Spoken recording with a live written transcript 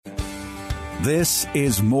This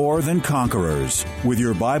is More Than Conquerors with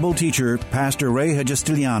your Bible teacher, Pastor Ray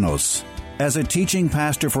Hagestilianos. As a teaching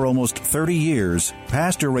pastor for almost 30 years,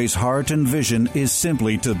 Pastor Ray's heart and vision is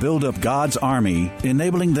simply to build up God's army,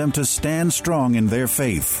 enabling them to stand strong in their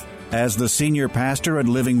faith. As the senior pastor at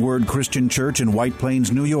Living Word Christian Church in White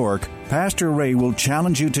Plains, New York, Pastor Ray will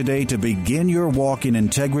challenge you today to begin your walk in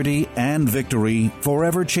integrity and victory,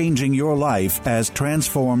 forever changing your life as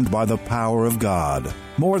transformed by the power of God.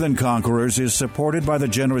 More Than Conquerors is supported by the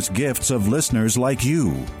generous gifts of listeners like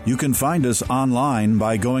you. You can find us online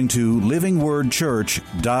by going to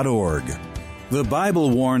livingwordchurch.org. The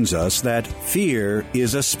Bible warns us that fear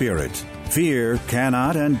is a spirit. Fear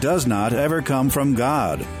cannot and does not ever come from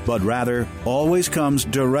God, but rather always comes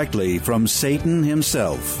directly from Satan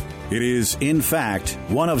himself. It is, in fact,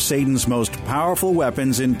 one of Satan's most powerful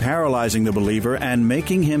weapons in paralyzing the believer and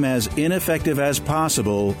making him as ineffective as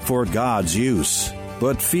possible for God's use.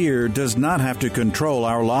 But fear does not have to control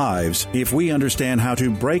our lives if we understand how to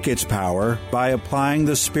break its power by applying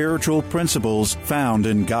the spiritual principles found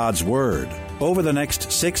in God's Word. Over the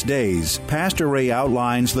next 6 days, Pastor Ray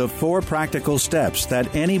outlines the 4 practical steps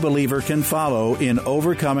that any believer can follow in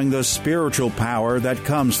overcoming the spiritual power that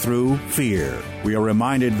comes through fear. We are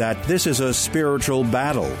reminded that this is a spiritual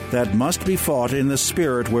battle that must be fought in the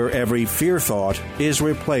spirit, where every fear thought is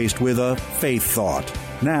replaced with a faith thought.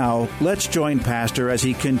 Now, let's join Pastor as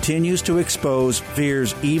he continues to expose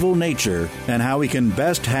fear's evil nature and how we can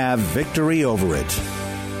best have victory over it.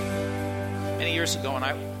 Many years ago, when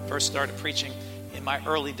I first started preaching in my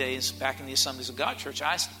early days back in the Assemblies of God Church,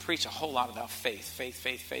 I used to preach a whole lot about faith.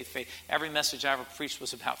 Every message I ever preached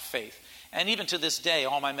was about faith. And even to this day,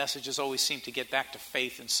 all my messages always seem to get back to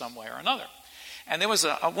faith in some way or another. And there was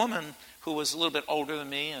a woman who was a little bit older than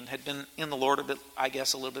me and had been in the Lord a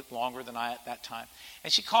little bit longer than I at that time.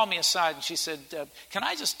 And she called me aside and she said, can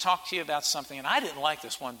I just talk to you about something? And I didn't like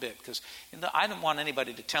this one bit, because I didn't want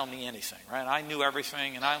anybody to tell me anything, right? I knew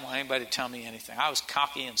everything and I didn't want anybody to tell me anything. I was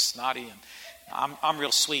cocky and snotty, and I'm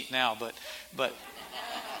real sweet now, but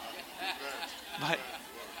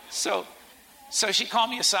so she called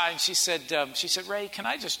me aside and she said, Ray, can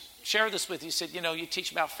I just share this with you? She said, you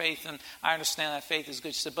teach about faith, and I understand that faith is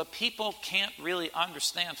good. She said, but people can't really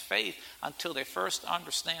understand faith until they first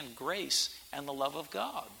understand grace and the love of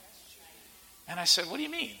God. And I said, what do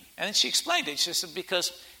you mean? And then she explained it. She said,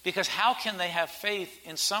 because how can they have faith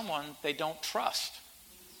in someone they don't trust?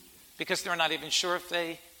 Because they're not even sure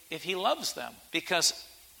if he loves them. Because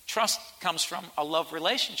trust comes from a love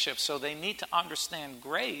relationship, so they need to understand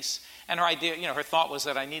grace. And her idea, her thought was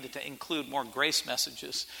that I needed to include more grace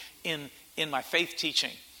messages in my faith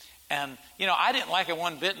teaching. And, I didn't like it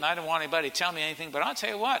one bit, and I didn't want anybody to tell me anything, but I'll tell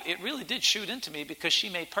you what, it really did shoot into me, because she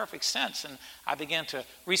made perfect sense. And I began to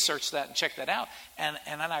research that and check that out. And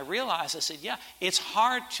then I realized, I said, it's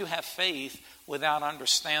hard to have faith without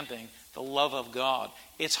understanding the love of God.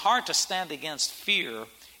 It's hard to stand against fear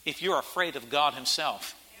if you're afraid of God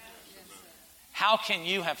himself. How can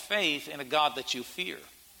you have faith in a God that you fear?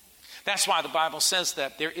 That's why the Bible says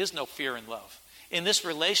that there is no fear in love. In this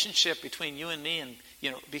relationship between you and me, and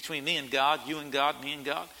between me and God, you and God, me and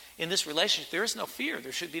God, in this relationship there is no fear.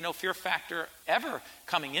 There should be no fear factor ever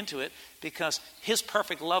coming into it, because his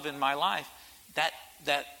perfect love in my life,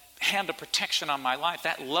 that hand of protection on my life,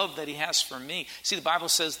 that love that he has for me. See, the Bible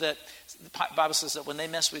says that when they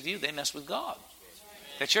mess with you, they mess with God.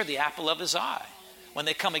 That you're the apple of his eye. When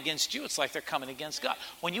they come against you, it's like they're coming against God.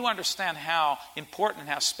 When you understand how important and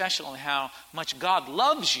how special and how much God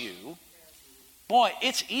loves you, boy,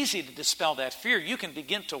 it's easy to dispel that fear. You can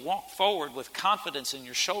begin to walk forward with confidence in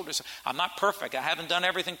your shoulders. I'm not perfect. I haven't done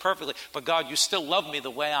everything perfectly. But God, you still love me the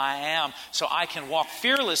way I am, so I can walk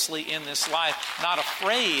fearlessly in this life, not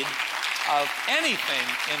afraid of anything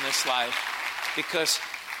in this life, because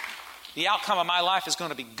the outcome of my life is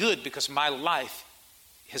going to be good, because my life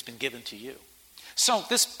has been given to you. So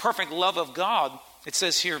this perfect love of God, it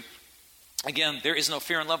says here, again, there is no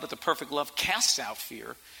fear in love, but the perfect love casts out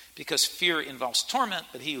fear, because fear involves torment,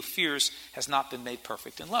 but he who fears has not been made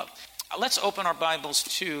perfect in love. Let's open our Bibles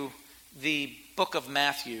to the book of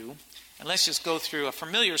Matthew, and let's just go through a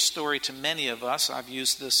familiar story to many of us. I've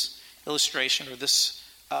used this illustration or this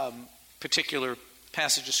particular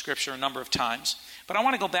passage of Scripture a number of times, but I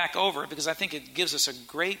want to go back over it because I think it gives us a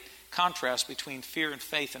great contrast between fear and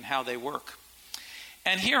faith and how they work.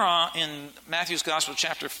 And here in Matthew's Gospel,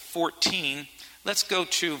 chapter 14, let's go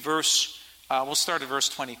to we'll start at verse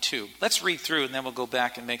 22. Let's read through and then we'll go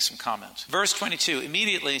back and make some comments. Verse 22,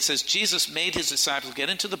 immediately it says, Jesus made his disciples get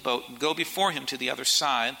into the boat and go before him to the other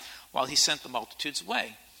side while he sent the multitudes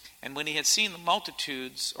away. And when he had seen the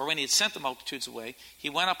multitudes, or when he had sent the multitudes away, he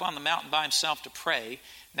went up on the mountain by himself to pray.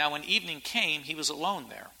 Now when evening came, he was alone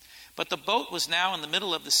there. But the boat was now in the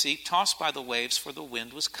middle of the sea, tossed by the waves, for the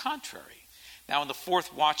wind was contrary. Now in the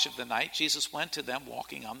fourth watch of the night, Jesus went to them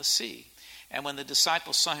walking on the sea. And when the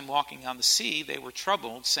disciples saw him walking on the sea, they were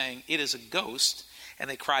troubled, saying, "It is a ghost," and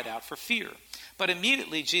they cried out for fear. But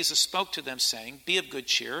immediately Jesus spoke to them, saying, "Be of good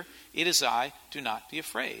cheer, it is I, do not be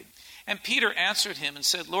afraid." And Peter answered him and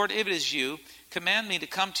said, "Lord, if it is you, command me to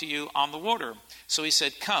come to you on the water." So he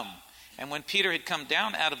said, "Come." And when Peter had come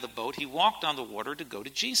down out of the boat, he walked on the water to go to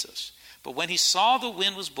Jesus. But when he saw the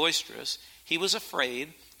wind was boisterous, he was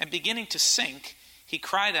afraid, and beginning to sink, he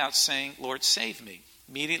cried out, saying, "Lord, save me."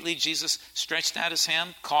 Immediately Jesus stretched out his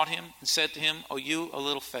hand, caught him, and said to him, "O you of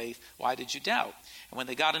little faith, why did you doubt?" And when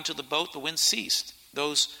they got into the boat, the wind ceased.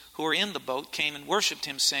 Those who were in the boat came and worshipped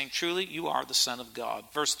him, saying, "Truly you are the Son of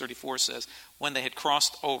God." Verse 34 says, when they had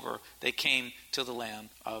crossed over, they came to the land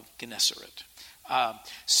of Gennesaret.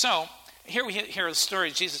 So here we hear the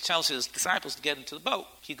story. Jesus tells his disciples to get into the boat.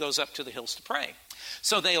 He goes up to the hills to pray.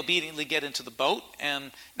 So they obediently get into the boat.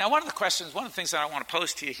 And now one of the things that I want to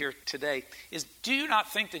pose to you here today is, do you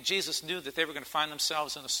not think that Jesus knew that they were going to find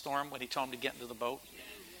themselves in a storm when he told them to get into the boat?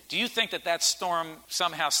 Do you think that storm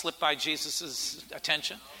somehow slipped by Jesus'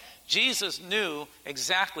 attention? Jesus knew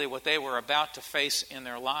exactly what they were about to face in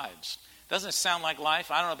their lives. Doesn't it sound like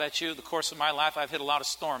life? I don't know about you. The course of my life, I've hit a lot of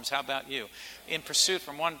storms. How about you? In pursuit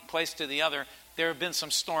from one place to the other, there have been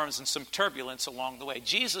some storms and some turbulence along the way.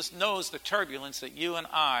 Jesus knows the turbulence that you and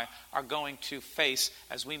I are going to face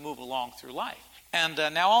as we move along through life. And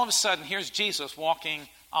now all of a sudden, here's Jesus walking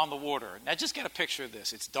on the water. Now just get a picture of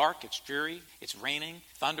this. It's dark, it's dreary, it's raining,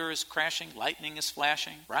 thunder is crashing, lightning is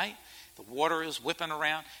flashing, right? The water is whipping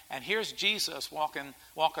around. And here's Jesus walking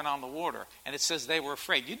on the water. And it says they were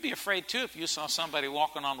afraid. You'd be afraid too if you saw somebody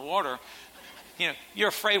walking on the water. You know, you're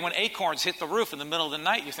afraid when acorns hit the roof in the middle of the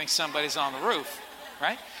night, you think somebody's on the roof,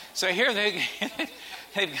 right? So here they've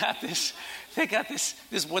got this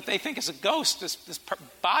what they think is a ghost, this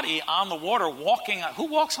body on the water walking. Who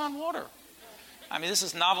walks on water? I mean, this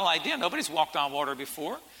is a novel idea. Nobody's walked on water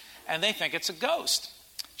before, and they think it's a ghost.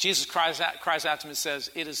 Jesus cries out to them and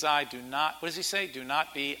says, "It is I, do not," what does he say? "Do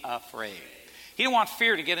not be afraid." He didn't want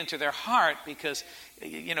fear to get into their heart because,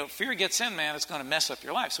 fear gets in, man, it's going to mess up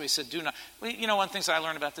your life. So he said, "Do not." One of the things I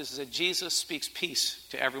learned about this is that Jesus speaks peace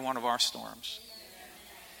to every one of our storms.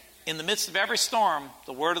 In the midst of every storm,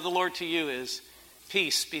 the word of the Lord to you is,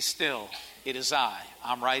 "Peace, be still. It is I.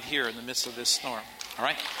 I'm right here in the midst of this storm." All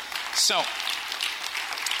right? So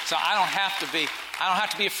I don't have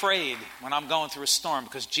to be afraid when I'm going through a storm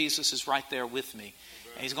because Jesus is right there with me.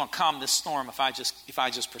 And he's going to calm this storm if I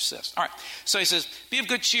just persist. All right. So he says, "Be of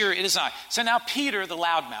good cheer, it is I." So now Peter, the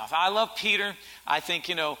loudmouth. I love Peter. I think,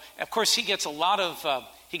 of course he gets a lot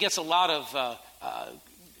of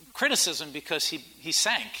criticism because he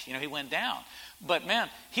sank. He went down. But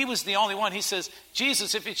man, he was the only one. He says,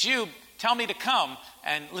 "Jesus, if it's you, tell me to come."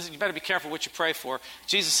 And listen, you better be careful what you pray for.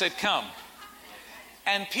 Jesus said, "Come."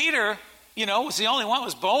 And Peter, was the only one who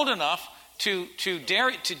was bold enough to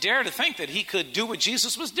dare to think that he could do what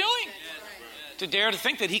Jesus was doing. To dare to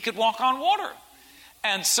think that he could walk on water.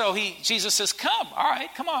 And so Jesus says, "Come." All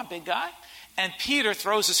right, come on, big guy. And Peter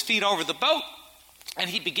throws his feet over the boat and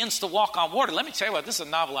he begins to walk on water. Let me tell you what, this is a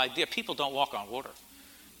novel idea. People don't walk on water.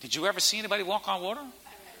 Did you ever see anybody walk on water?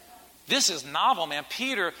 This is novel, man.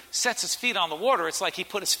 Peter sets his feet on the water. It's like he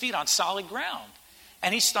put his feet on solid ground.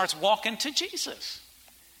 And he starts walking to Jesus.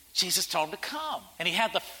 Jesus told him to come. And he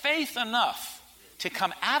had the faith enough to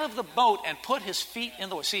come out of the boat and put his feet in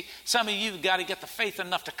the water. See, some of you have got to get the faith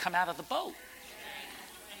enough to come out of the boat.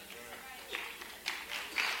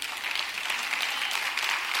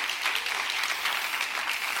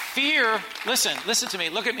 Fear, listen to me.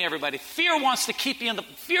 Look at me, everybody. Fear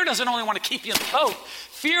doesn't only want to keep you in the boat.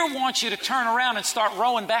 Fear wants you to turn around and start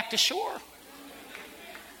rowing back to shore.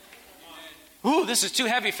 Ooh, this is too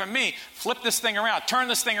heavy for me. Flip this thing around. Turn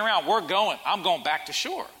this thing around. I'm going back to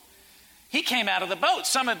shore. He came out of the boat.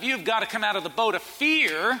 Some of you have got to come out of the boat of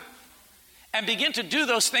fear and begin to do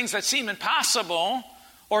those things that seem impossible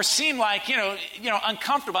or seem like,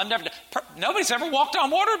 uncomfortable. Nobody's ever walked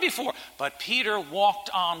on water before. But Peter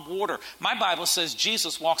walked on water. My Bible says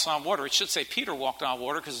Jesus walks on water. It should say Peter walked on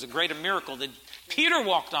water because it's a greater miracle that Peter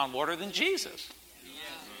walked on water than Jesus.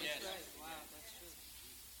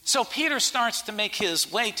 So Peter starts to make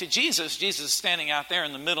his way to Jesus. Jesus is standing out there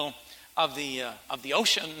in the middle of the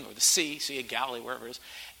ocean or the sea of Galilee, wherever it is.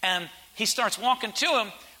 And he starts walking to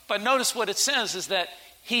him. But notice what it says is that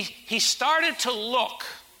he started to look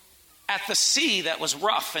at the sea that was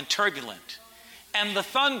rough and turbulent. and the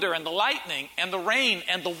thunder and the lightning and the rain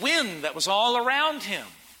and the wind that was all around him.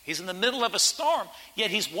 He's in the middle of a storm, yet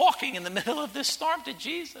he's walking in the middle of this storm to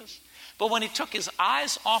Jesus. But when he took his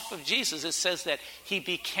eyes off of Jesus, it says that he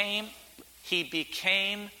became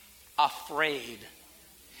afraid.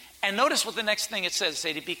 And notice what the next thing it says.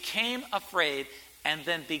 He became afraid and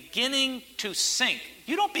then beginning to sink.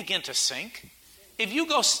 You don't begin to sink. If you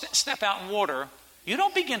go step out in water, you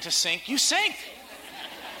don't begin to sink, you sink.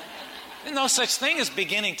 There's no such thing as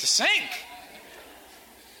beginning to sink.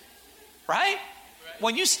 Right?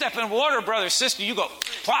 When you step in water, brother, sister, you go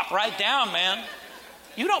plop right down, man.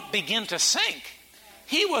 You don't begin to sink.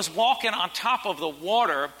 He was walking on top of the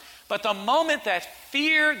water, but the moment that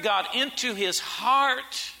fear got into his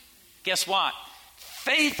heart, guess what?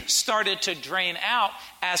 Faith started to drain out.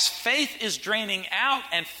 As faith is draining out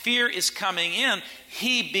and fear is coming in,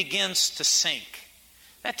 he begins to sink.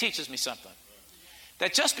 That teaches me something.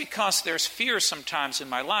 That just because there's fear sometimes in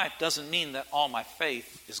my life doesn't mean that all my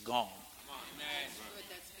faith is gone.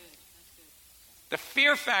 The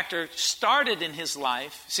fear factor started in his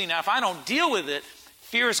life. See, now if I don't deal with it,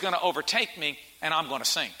 fear is going to overtake me and I'm going to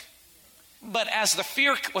sink. But as the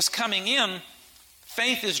fear was coming in,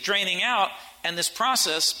 faith is draining out and this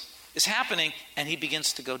process is happening and he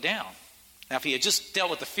begins to go down. Now, if he had just dealt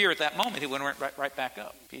with the fear at that moment, he would have went right back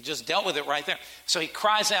up. He just dealt with it right there. So he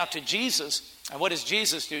cries out to Jesus. And what does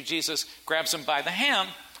Jesus do? Jesus grabs him by the hand,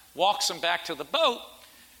 walks him back to the boat.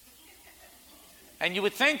 And you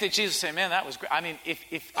would think that Jesus would say, man, that was great. I mean,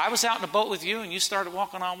 if I was out in a boat with you and you started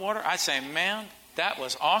walking on water, I'd say, man, that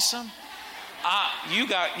was awesome.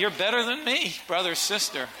 You're better than me, brother,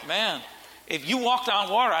 sister. Man, if you walked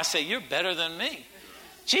on water, I say, you're better than me.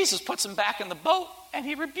 Jesus puts him back in the boat and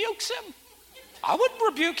he rebukes him. I wouldn't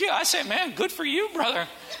rebuke you. I say, man, good for you, brother.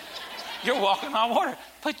 You're walking on water.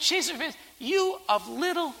 But Jesus says, you of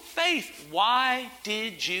little faith, why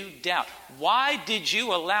did you doubt? Why did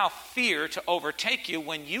you allow fear to overtake you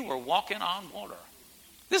when you were walking on water?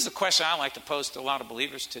 This is a question I like to pose to a lot of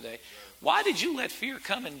believers today. Why did you let fear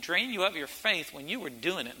come and drain you of your faith when you were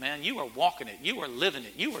doing it, man? You were walking it. You were living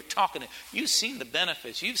it. You were talking it. You've seen the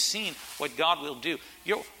benefits. You've seen what God will do.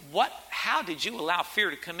 How did you allow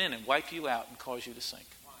fear to come in and wipe you out and cause you to sink?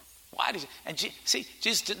 Why did you? And see,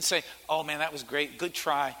 Jesus didn't say, oh, man, that was great. Good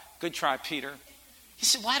try. Good try, Peter. He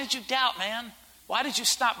said, why did you doubt, man? Why did you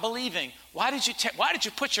stop believing? Why did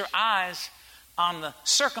you put your eyes on the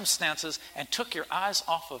circumstances and took your eyes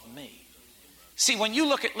off of me? See, when you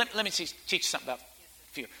look at, let me teach you something about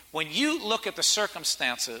fear. When you look at the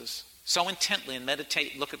circumstances so intently and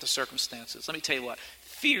meditate, look at the circumstances, let me tell you what,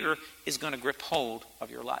 fear is going to grip hold of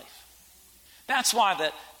your life. That's why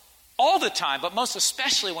that all the time, but most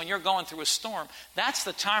especially when you're going through a storm, that's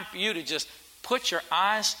the time for you to just put your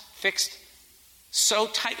eyes fixed so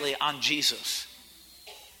tightly on Jesus.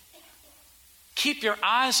 Keep your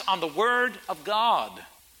eyes on the Word of God.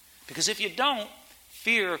 Because if you don't,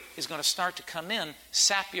 fear is going to start to come in,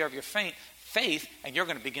 sap you of your faith, and you're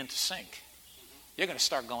going to begin to sink. You're going to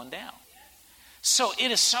start going down. So it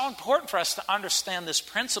is so important for us to understand this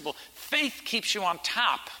principle. Faith keeps you on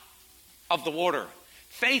top of the water.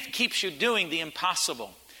 Faith keeps you doing the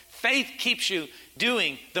impossible. Faith keeps you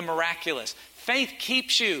doing the miraculous. Faith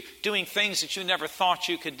keeps you doing things that you never thought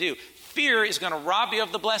you could do. Fear is going to rob you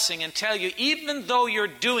of the blessing and tell you, even though you're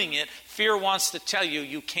doing it, fear wants to tell you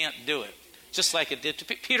you can't do it. Just like it did to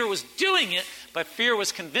Peter was doing it, but fear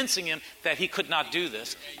was convincing him that he could not do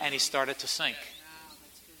this, and he started to sink.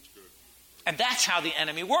 And that's how the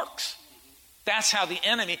enemy works. That's how the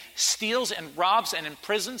enemy steals and robs and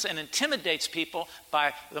imprisons and intimidates people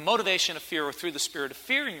by the motivation of fear or through the spirit of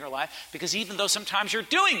fear in your life, because even though sometimes you're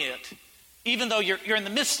doing it, even though you're in the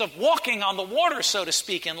midst of walking on the water, so to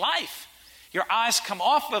speak, in life, your eyes come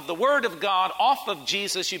off of the Word of God, off of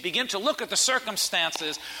Jesus. You begin to look at the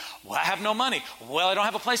circumstances. Well, I have no money. Well, I don't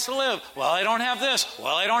have a place to live. Well, I don't have this.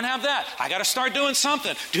 Well, I don't have that. I got to start doing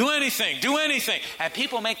something. Do anything. And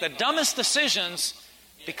people make the dumbest decisions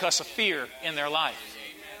because of fear in their life.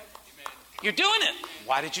 You're doing it.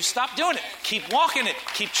 Why did you stop doing it? Keep walking it.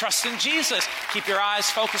 Keep trusting Jesus. Keep your eyes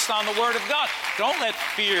focused on the Word of God. Don't let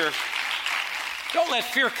fear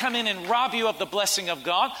come in and rob you of the blessing of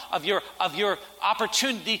God, of your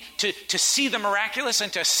opportunity to see the miraculous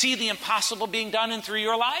and to see the impossible being done in through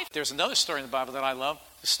your life. There's another story in the Bible that I love,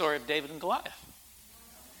 the story of David and Goliath.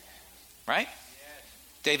 Right?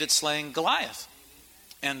 David slaying Goliath.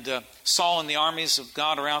 And Saul and the armies of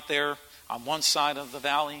God are out there on one side of the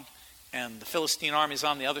valley, and the Philistine army is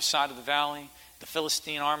on the other side of the valley. The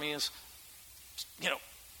Philistine army is,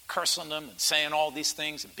 cursing them and saying all these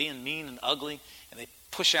things and being mean and ugly. And they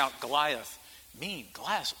push out Goliath mean.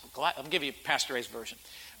 Goliath, I'll give you Pastor Ray's version.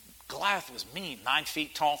 Goliath was mean, 9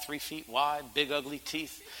 feet tall, 3 feet wide, big ugly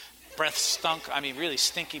teeth. Breath stunk. I mean, really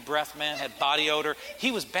stinky breath, man. Had body odor. He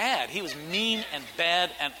was bad. He was mean and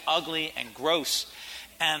bad and ugly and gross.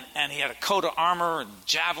 And he had a coat of armor and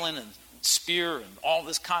javelin and spear and all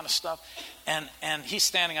this kind of stuff. And he's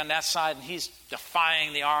standing on that side and he's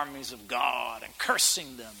defying the armies of God and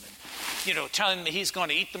cursing them and, telling them he's going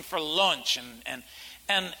to eat them for lunch.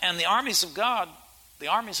 And the armies of God, the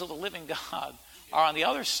armies of the living God, are on the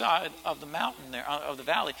other side of the mountain there, of the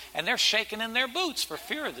valley, and they're shaking in their boots for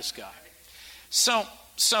fear of this guy. So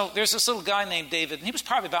there's this little guy named David, and he was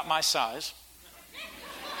probably about my size.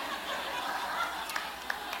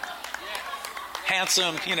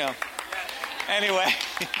 Handsome, Anyway,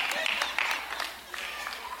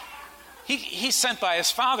 he's sent by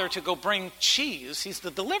his father to go bring cheese. He's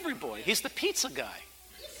the delivery boy. He's the pizza guy.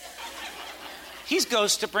 He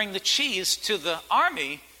goes to bring the cheese to the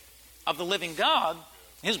army of the living God.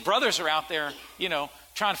 His brothers are out there,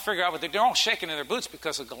 trying to figure out what they're all shaking in their boots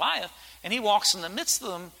because of Goliath. And he walks in the midst of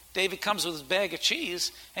them. David comes with his bag of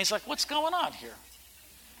cheese, and he's like, "What's going on here?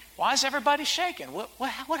 Why is everybody shaking? What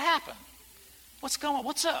happened? What's going on?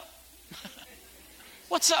 What's up?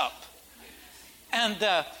 What's up?" And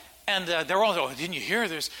they're all, "Oh, didn't you hear?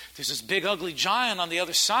 There's this big ugly giant on the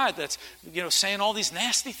other side that's saying all these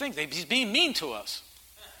nasty things. He's being mean to us.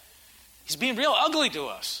 He's being real ugly to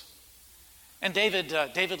us." And David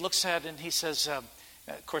looks at it and he says, of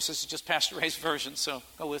course, this is just Pastor Ray's version, so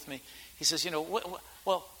go with me. He says,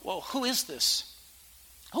 well, who is this?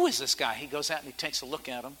 Who is this guy? He goes out and he takes a look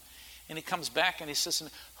at him. And he comes back and he says,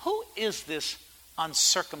 "Who is this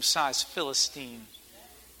uncircumcised Philistine?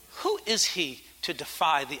 Who is he to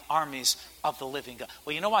defy the armies of the living God?"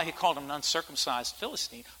 Well, you know why he called him an uncircumcised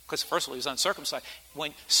Philistine? Because first of all, he was uncircumcised.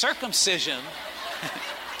 When circumcision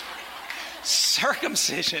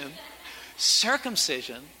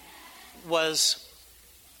was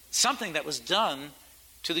something that was done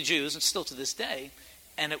to the Jews, and still to this day,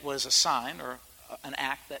 and it was a sign or an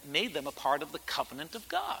act that made them a part of the covenant of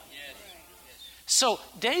God. Yes. So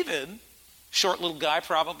David, short little guy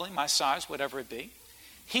probably, my size, whatever it be,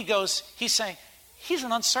 he's saying, he's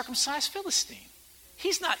an uncircumcised Philistine.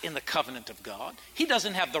 He's not in the covenant of God. He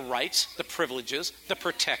doesn't have the rights, the privileges, the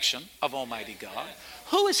protection of Almighty God.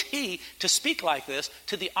 Who is he to speak like this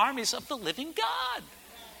to the armies of the living God?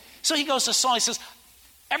 So he goes to Saul. He says,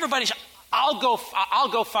 "Everybody, I'll go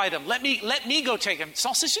fight him. Let me go take him."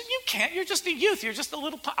 Saul says, "You can't. You're just a youth. You're just a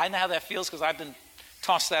little." I know how that feels because I've been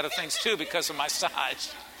tossed out of things too because of my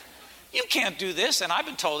size. "You can't do this," and I've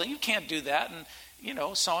been told that you can't do that, and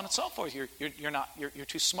so on and so forth. You're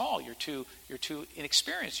too small. You're too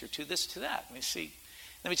inexperienced. You're too this, to that.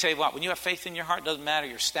 Let me tell you what, when you have faith in your heart, it doesn't matter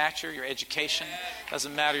your stature, your education,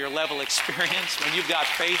 doesn't matter your level of experience. When you've got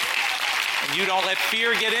faith and you don't let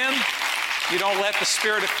fear get in, you don't let the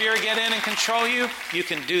spirit of fear get in and control you, you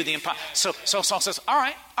can do the impossible. So Saul says, all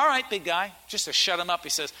right, big guy, just to shut him up. He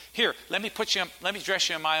says, "Here, let me dress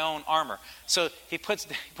you in my own armor." So he puts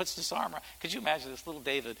this armor. Could you imagine this little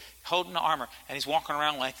David holding the armor, and he's walking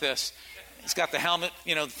around like this. He's got the helmet,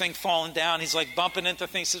 the thing falling down. He's like bumping into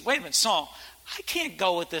things. He says, "Wait a minute, Saul, I can't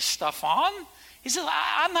go with this stuff on." He says,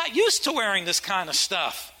 "I'm not used to wearing this kind of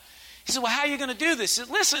stuff." He said, "Well, how are you going to do this?" He said,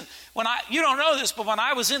 "Listen, you don't know this, but when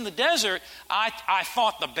I was in the desert, I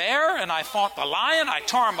fought the bear and I fought the lion. I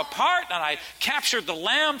tore them apart and I captured the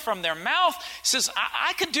lamb from their mouth." He says,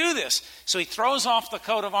 I could do this. So he throws off the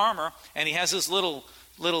coat of armor and he has this little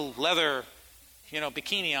leather,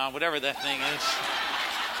 bikini on, whatever that thing is.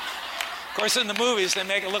 Of course, in the movies, they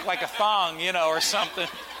make it look like a thong, or something.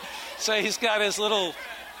 So he's got his little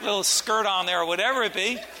skirt on there or whatever it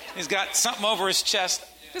be. He's got something over his chest.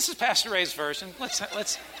 This is Pastor Ray's version. Let's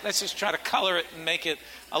just try to color it and make it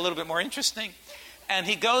a little bit more interesting. And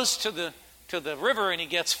he goes to the river and he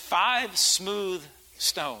gets 5 smooth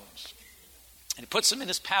stones. And he puts them in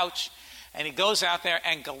his pouch and he goes out there,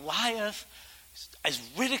 and Goliath is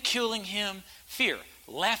ridiculing him,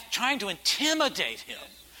 trying to intimidate him.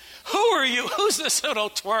 "Who are you? Who's this little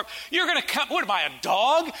twerp? You're going to come, what am I, a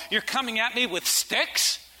dog? You're coming at me with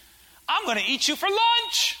sticks? I'm going to eat you for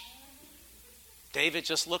lunch." David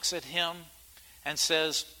just looks at him and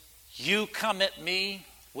says, "You come at me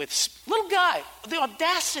with..." Little guy, the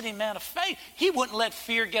audacity, man, of faith. He wouldn't let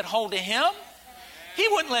fear get hold of him. He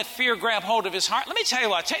wouldn't let fear grab hold of his heart. Let me tell you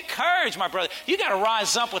what, take courage, my brother. You got to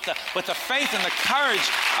rise up with the faith and the courage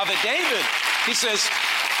of a David. He says,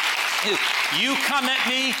 "You come at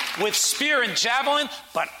me with spear and javelin,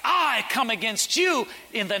 but I come against you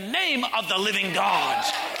in the name of the living God."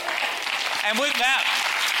 And with that,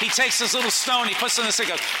 he takes this little stone, he puts it in this, he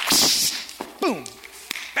goes, boom,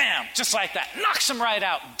 bam, just like that. Knocks him right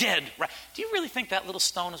out, dead. Right. Do you really think that little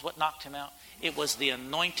stone is what knocked him out? It was the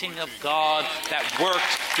anointing of God that worked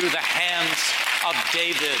through the hands of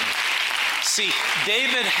David. See,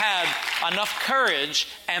 David had enough courage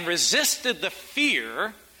and resisted the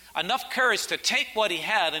fear, enough courage to take what he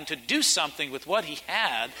had and to do something with what he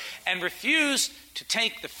had, and refused to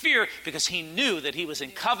take the fear because he knew that he was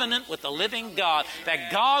in covenant with the living God,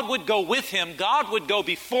 that God would go with him, God would go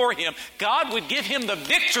before him, God would give him the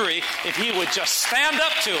victory if he would just stand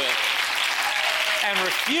up to it and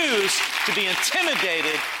refuse to be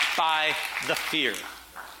intimidated by the fear.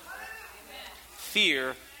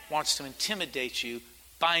 Fear wants to intimidate you,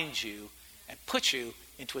 bind you, and put you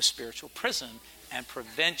into a spiritual prison and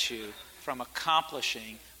prevent you from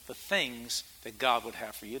accomplishing the things that God would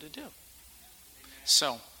have for you to do.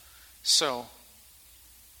 So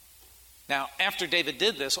now after David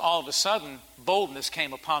did this, all of a sudden boldness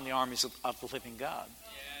came upon the armies of the living God.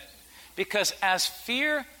 Because as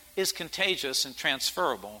fear is contagious and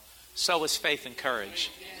transferable, so is faith and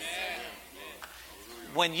courage.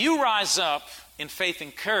 When you rise up in faith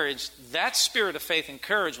and courage, that spirit of faith and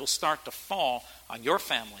courage will start to fall on your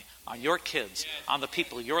family, on your kids, on the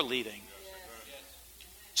people you're leading.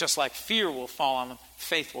 Just like fear will fall on them,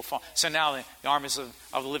 faith will fall. So now the armies of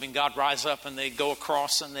the living God rise up and they go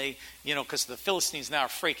across and they, because the Philistines now are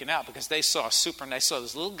freaking out because they saw they saw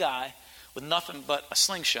this little guy with nothing but a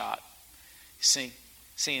slingshot. See,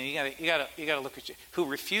 you gotta look at you. Who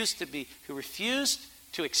refused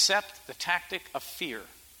to accept the tactic of fear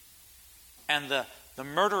and the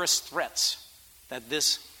murderous threats that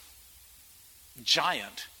this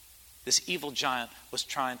giant, this evil giant, was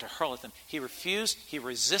trying to hurl at them. He refused. He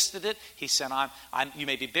resisted it. He said, you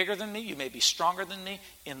may be bigger than me. You may be stronger than me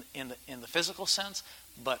in the physical sense,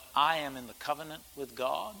 but I am in the covenant with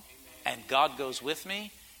God, and God goes with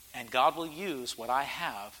me, and God will use what I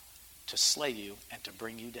have to slay you and to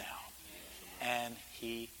bring you down. And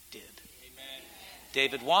he did.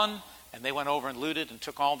 David won, and they went over and looted and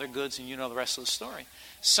took all their goods, and you know the rest of the story.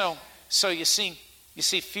 So you see,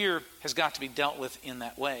 fear has got to be dealt with in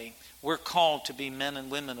that way. We're called to be men and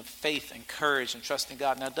women of faith and courage and trust in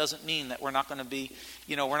God. Now, it doesn't mean that we're not going to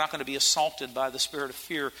be assaulted by the spirit of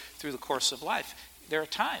fear through the course of life. There are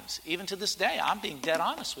times, even to this day, I'm being dead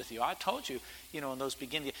honest with you. I told you, in those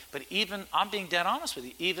beginning, but even I'm being dead honest with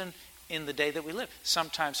you, even in the day that we live.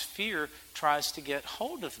 Sometimes fear tries to get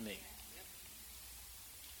hold of me.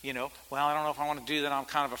 Well, I don't know if I want to do that. I'm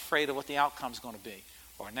kind of afraid of what the outcome's going to be.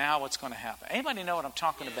 Or now what's going to happen. Anybody know what I'm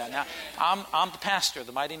talking about? Now, I'm the pastor,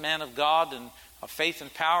 the mighty man of God and of faith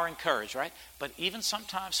and power and courage, right? But even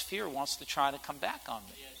sometimes fear wants to try to come back on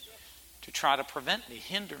me. To try to prevent me,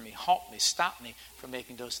 hinder me, halt me, stop me from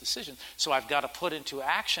making those decisions. So I've got to put into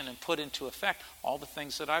action and put into effect all the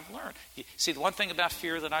things that I've learned. You see, the one thing about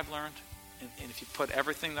fear that I've learned, and if you put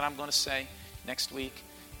everything that I'm going to say next week,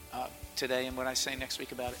 today and what I say next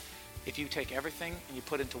week about it, if you take everything and you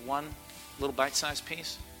put into one little bite-sized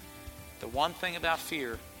piece, the one thing about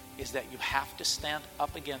fear is that you have to stand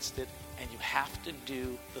up against it and you have to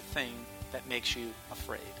do the thing that makes you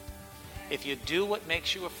afraid. If you do what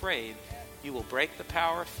makes you afraid, you will break the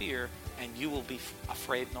power of fear and you will be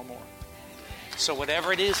afraid no more. So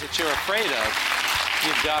whatever it is that you're afraid of,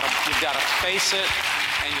 you've got to face it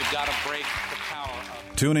and you've got to break the power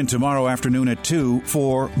of it. Tune in tomorrow afternoon at 2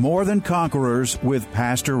 for More Than Conquerors with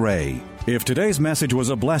Pastor Ray. If today's message was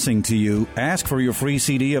a blessing to you, ask for your free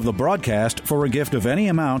CD of the broadcast for a gift of any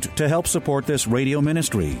amount to help support this radio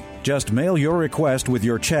ministry. Just mail your request with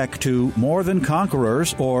your check to More Than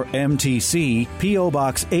Conquerors or MTC, P.O.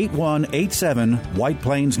 Box 8187, White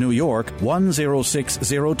Plains, New York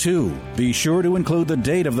 10602. Be sure to include the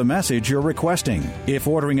date of the message you're requesting. If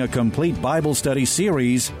ordering a complete Bible study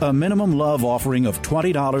series, a minimum love offering of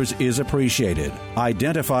 $20 is appreciated.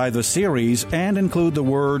 Identify the series and include the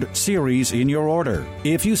word series in your order.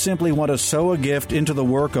 If you simply want to sow a gift into the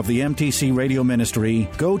work of the MTC Radio Ministry,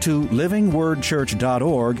 go to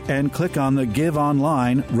livingwordchurch.org and click on the Give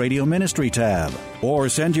Online Radio Ministry tab. Or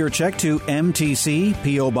send your check to MTC,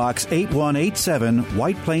 P.O. Box 8187,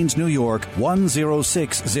 White Plains, New York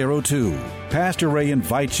 10602. Pastor Ray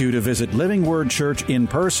invites you to visit Living Word Church in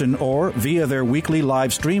person or via their weekly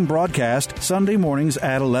live stream broadcast Sunday mornings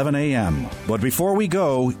at 11 a.m. But before we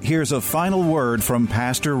go, here's a final word from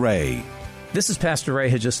Pastor Ray. This is Pastor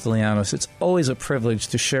Ray Hagistelianos. It's always a privilege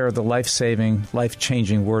to share the life-saving,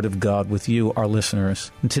 life-changing Word of God with you, our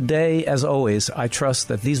listeners. And today, as always, I trust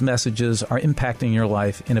that these messages are impacting your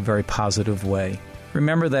life in a very positive way.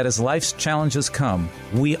 Remember that as life's challenges come,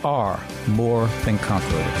 we are more than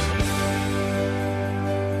conquerors.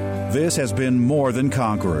 This has been More Than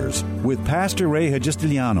Conquerors with Pastor Ray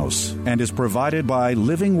Hagestilianos and is provided by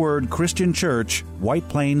Living Word Christian Church, White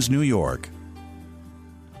Plains, New York.